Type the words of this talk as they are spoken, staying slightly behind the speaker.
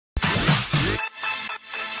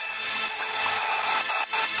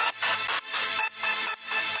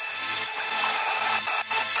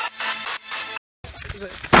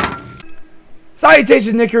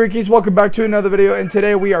Salutations NickiRickies, welcome back to another video, and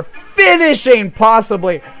today we are finishing,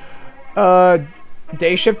 possibly,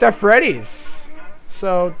 Dayshift at Freddy's.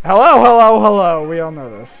 So, hello, we all know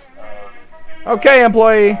this. Okay,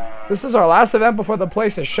 employee, this is our last event before the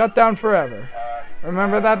place is shut down forever.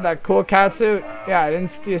 Remember that cool cat suit? Yeah,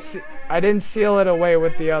 I didn't seal it away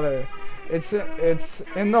with the other. It's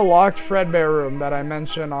in the locked Fredbear room that I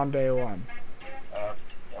mentioned on day one.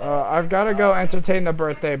 I've got to go entertain the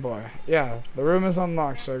birthday boy. Yeah, the room is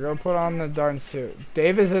unlocked, so go put on the darn suit.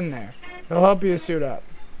 Dave is in there. He'll help you suit up.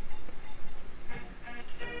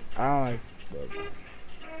 I don't like that.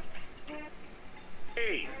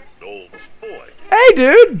 Hey, old boy. Hey,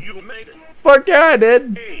 dude! You made it. Fuck yeah, I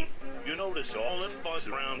did. Hey, you notice all the fuzz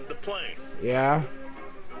around the place? Yeah.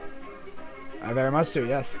 I very much do,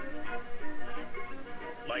 yes.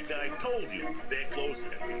 Like I told you, they're closing.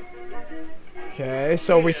 Okay,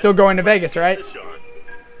 so we're still going to Vegas, right?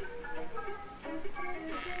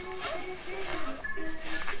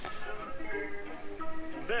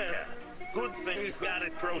 There. Good thing you've got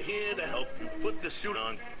a pro here to help you put the suit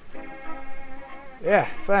on. Yeah,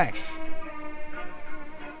 thanks.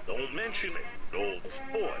 Don't mention it, old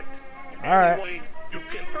sport. Alright. Anyway, you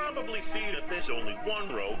can probably see that there's only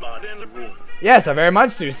one robot in the room. Yes, I very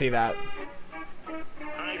much do see that.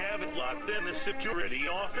 I have it locked in the security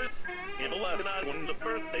office. In 11 hours when the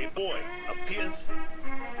birthday boy appears.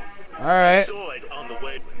 Alright. I saw it on the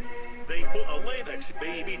way. They put a latex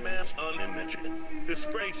baby mask on him.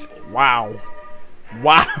 Disgraceful. Wow.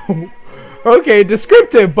 Wow. Okay,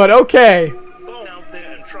 descriptive, but okay. Go out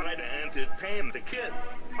there and try to entertain the kids.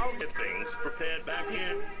 I'll get things prepared back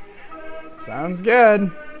here. Sounds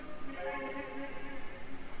good.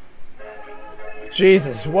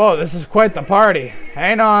 Jesus, whoa, this is quite the party.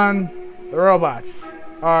 Hang on. The robots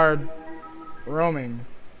are roaming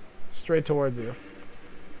straight towards you.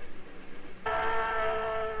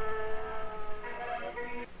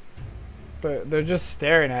 But they're just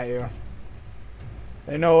staring at you.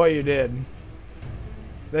 They know what you did.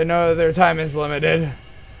 They know their time is limited.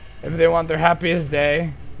 If they want their happiest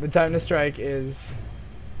day, the time to strike is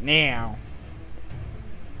now.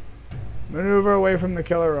 Maneuver away from the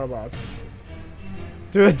killer robots.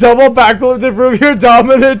 Do a double backflip to prove your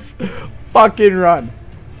dominance. Fucking run.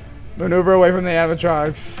 Maneuver away from the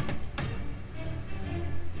animatronics.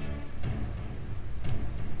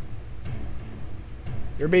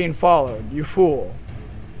 You're being followed, you fool.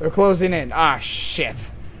 They're closing in. Ah,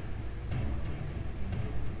 shit.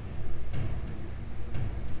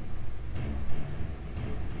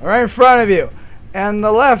 Right in front of you. And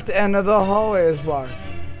the left end of the hallway is blocked.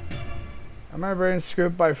 My brain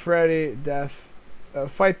scooped by Freddy. Death.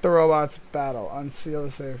 Fight the robots. Battle. Unseal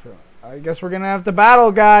the safe room. I guess we're gonna have to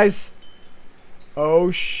battle, guys. Oh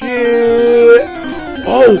shit!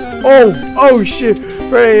 Oh shit!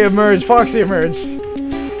 Freddy emerged. Foxy emerged.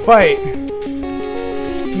 Fight.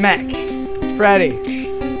 Smack. Freddy.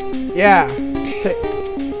 Yeah.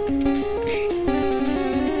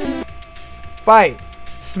 Fight.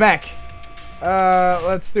 Smack.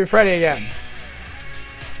 Let's do Freddy again.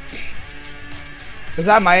 Is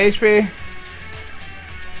that my HP?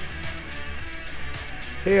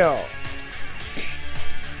 Heal.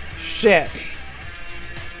 Shit.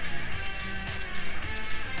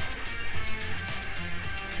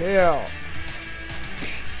 Heal.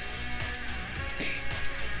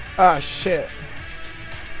 Oh shit.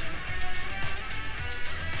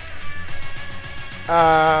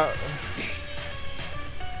 Ah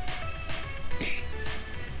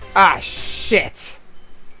shit.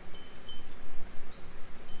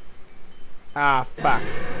 Ah fuck.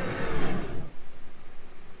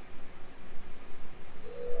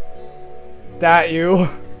 That you?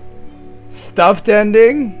 Stuffed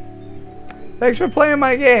ending? Thanks for playing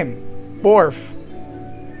my game. Borf.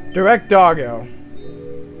 Direct doggo.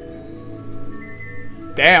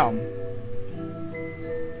 Damn.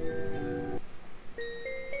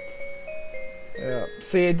 Yeah.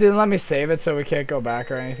 See, it didn't let me save it, so we can't go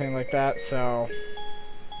back or anything like that, so...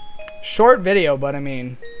 Short video, but I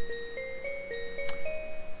mean...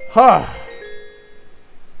 Huh.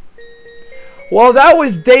 Well, that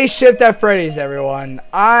was Dayshift at Freddy's, everyone.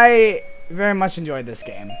 I very much enjoyed this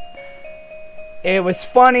game. It was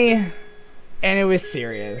funny, and it was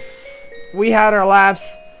serious. We had our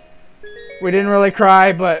laughs. We didn't really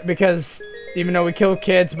cry, but because even though we killed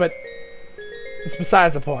kids, but it's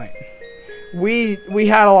besides the point. We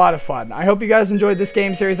had a lot of fun. I hope you guys enjoyed this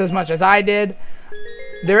game series as much as I did.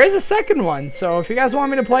 There is a second one, so if you guys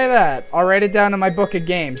want me to play that, I'll write it down in my book of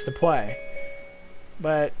games to play.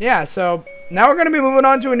 But yeah, so now we're going to be moving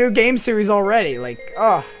on to a new game series already. Like,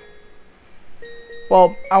 oh.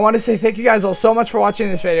 Well, I want to say thank you guys all so much for watching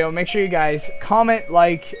this video. Make sure you guys comment,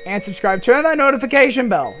 like, and subscribe. Turn on that notification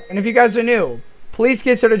bell. And if you guys are new, please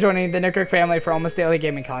consider joining the NickiRick family for almost daily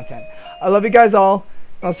gaming content. I love you guys all.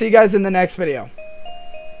 I'll see you guys in the next video.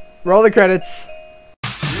 Roll the credits.